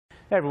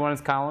Hey everyone,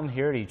 it's Colin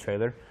here at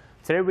eTrailer.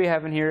 Today we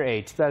have in here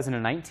a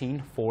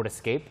 2019 Ford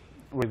Escape.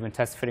 We've been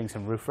test fitting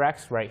some roof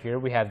racks. Right here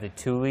we have the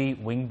Thule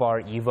Wing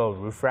Bar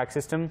Evo roof rack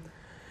system.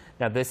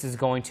 Now this is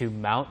going to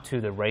mount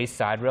to the raised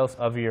side rails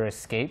of your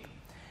Escape.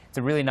 It's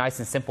a really nice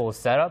and simple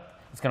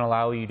setup. It's going to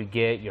allow you to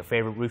get your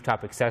favorite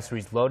rooftop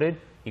accessories loaded.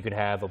 You could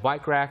have a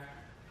bike rack,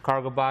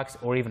 cargo box,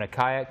 or even a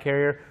kayak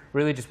carrier.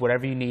 Really just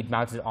whatever you need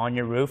mounted on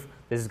your roof.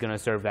 This is going to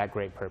serve that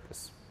great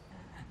purpose.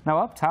 Now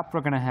up top,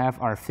 we're going to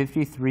have our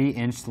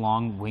 53-inch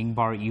long Wing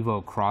Bar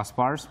Evo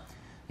crossbars.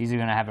 These are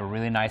going to have a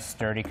really nice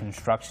sturdy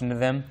construction to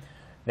them.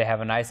 They have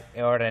a nice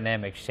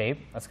aerodynamic shape.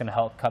 That's going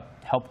to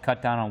help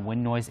cut down on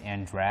wind noise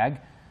and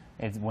drag,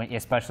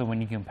 especially when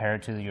you compare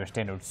it to your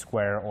standard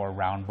square or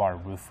round bar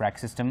roof rack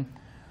system.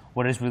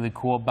 What is really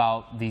cool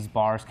about these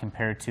bars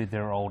compared to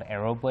their old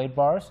AeroBlade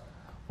bars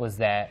is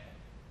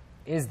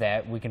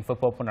that we can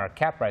flip open our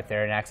cap right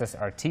there and access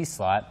our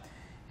T-slot.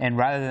 And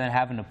rather than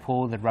having to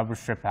pull the rubber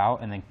strip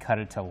out and then cut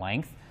it to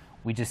length,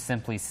 we just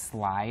simply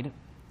slide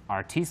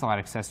our T-slot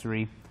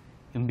accessory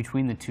in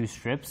between the two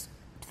strips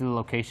to the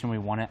location we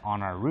want it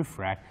on our roof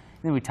rack,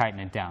 and then we tighten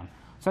it down.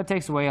 So that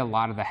takes away a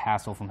lot of the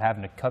hassle from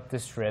having to cut the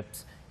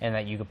strips and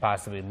that you could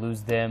possibly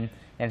lose them,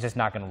 and it's just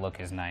not going to look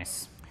as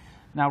nice.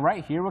 Now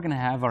right here we're going to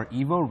have our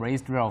Evo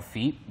raised rail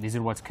feet. These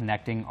are what's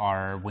connecting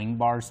our wing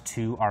bars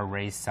to our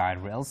raised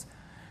side rails.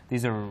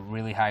 These are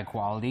really high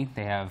quality.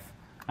 They have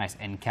nice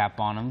end cap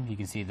on them. You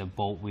can see the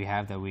bolt we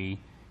have that we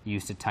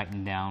use to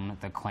tighten down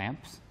the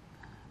clamps.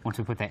 Once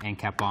we put that end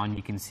cap on,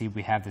 you can see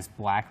we have this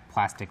black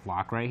plastic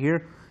lock right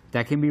here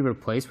that can be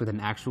replaced with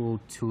an actual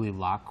Thule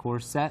lock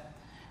core set.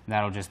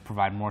 That'll just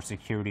provide more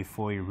security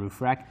for your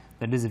roof rack.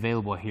 That is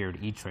available here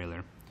at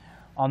eTrailer.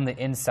 On the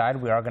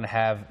inside, we are going to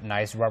have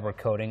nice rubber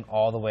coating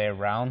all the way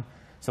around,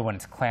 so when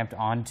it's clamped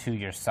onto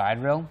your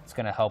side rail, it's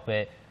going to help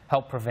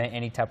prevent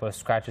any type of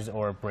scratches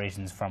or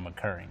abrasions from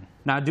occurring.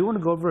 Now I do want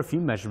to go over a few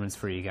measurements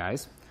for you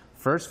guys.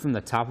 First, from the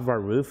top of our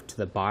roof to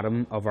the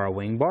bottom of our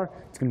wing bar,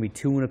 it's going to be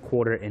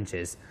 2¼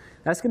 inches.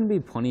 That's going to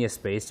be plenty of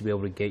space to be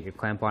able to get your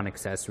clamp-on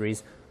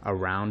accessories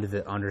around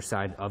the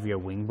underside of your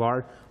wing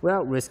bar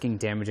without risking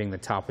damaging the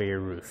top of your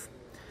roof.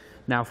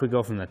 Now if we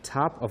go from the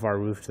top of our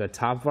roof to the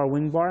top of our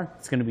wing bar,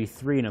 it's going to be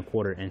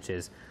 3¼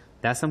 inches.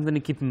 That's something to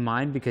keep in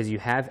mind because you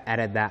have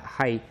added that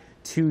height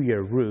to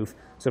your roof.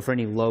 So for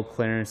any low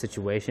clearance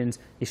situations,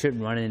 you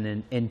shouldn't run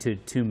into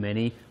too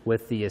many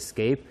with the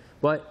Escape,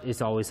 but it's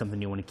always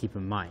something you want to keep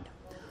in mind.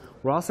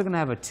 We're also going to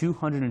have a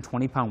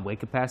 220-pound weight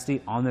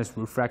capacity on this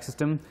roof rack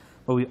system,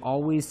 but we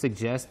always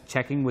suggest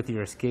checking with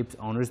your Escape's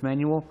owner's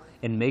manual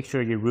and make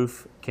sure your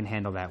roof can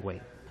handle that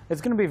weight.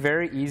 It's going to be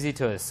very easy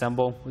to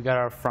assemble. We got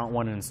our front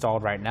one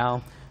installed right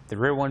now. The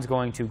rear one's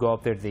going to go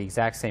up there the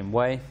exact same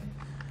way.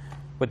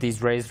 With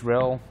these raised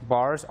rail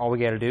bars, all we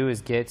got to do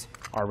is get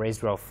our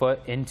raised rail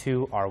foot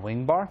into our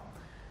wing bar.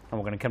 And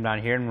we're going to come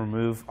down here and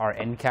remove our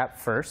end cap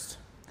first.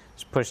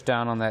 Just push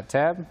down on that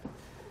tab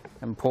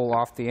and pull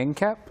off the end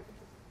cap.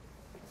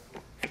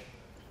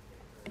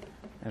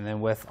 And then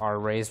with our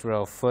raised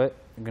rail foot,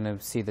 you're going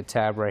to see the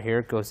tab right here.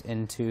 It goes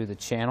into the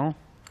channel,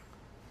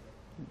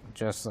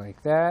 just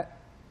like that.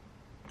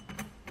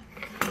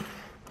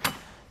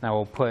 Now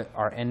we'll put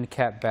our end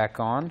cap back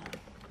on.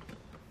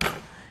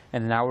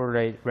 And now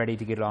we're ready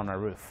to get it on our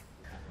roof.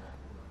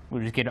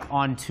 We'll just get it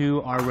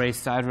onto our raised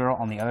side rail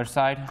on the other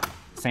side.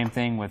 Same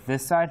thing with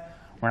this side.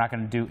 We're not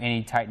going to do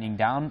any tightening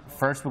down.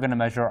 First, we're going to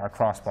measure our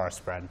crossbar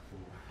spread.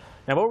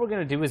 Now what we're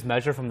going to do is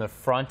measure from the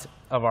front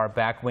of our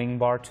back wing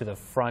bar to the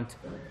front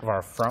of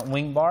our front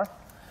wing bar.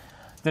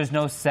 There's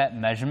no set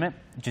measurement.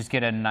 Just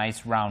get a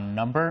nice round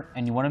number,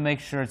 and you want to make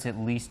sure it's at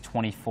least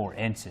 24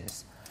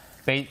 inches.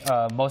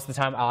 Most of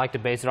the time, I like to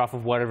base it off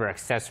of whatever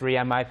accessory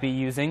I might be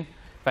using.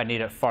 If I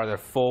need it farther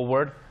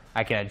forward,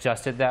 I can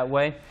adjust it that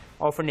way.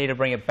 Or if I need to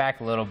bring it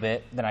back a little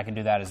bit, then I can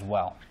do that as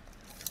well.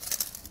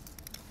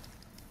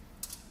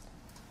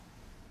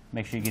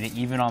 Make sure you get it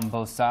even on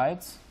both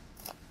sides.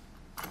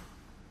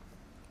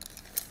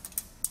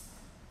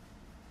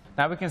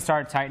 Now we can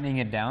start tightening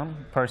it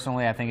down.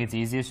 Personally, I think it's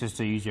easiest just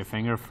to use your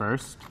finger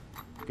first.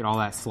 Get all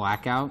that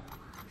slack out.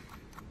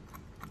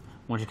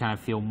 Once you kind of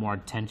feel more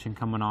tension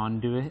coming on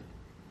to it,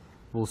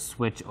 we'll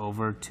switch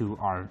over to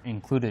our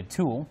included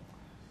tool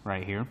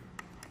right here,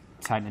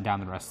 tighten it down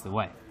the rest of the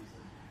way.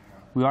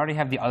 We already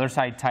have the other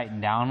side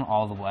tightened down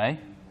all the way.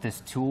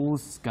 This tool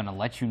is going to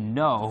let you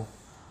know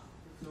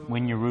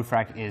when your roof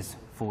rack is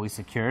fully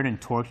secured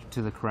and torqued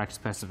to the correct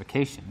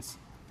specifications.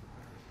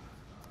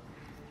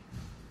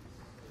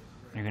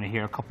 You're going to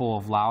hear a couple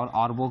of loud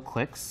audible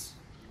clicks,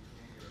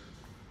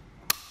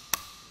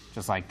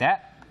 just like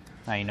that.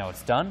 Now you know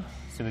it's done,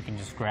 so we can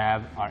just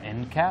grab our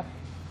end cap,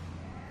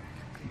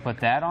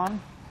 put that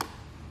on.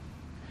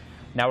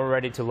 Now we're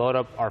ready to load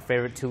up our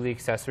favorite Thule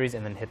accessories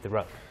and then hit the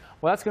road.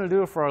 Well, that's going to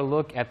do it for our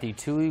look at the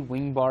Thule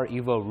Wing Bar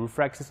Evo roof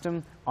rack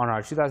system on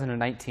our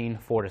 2019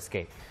 Ford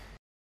Escape.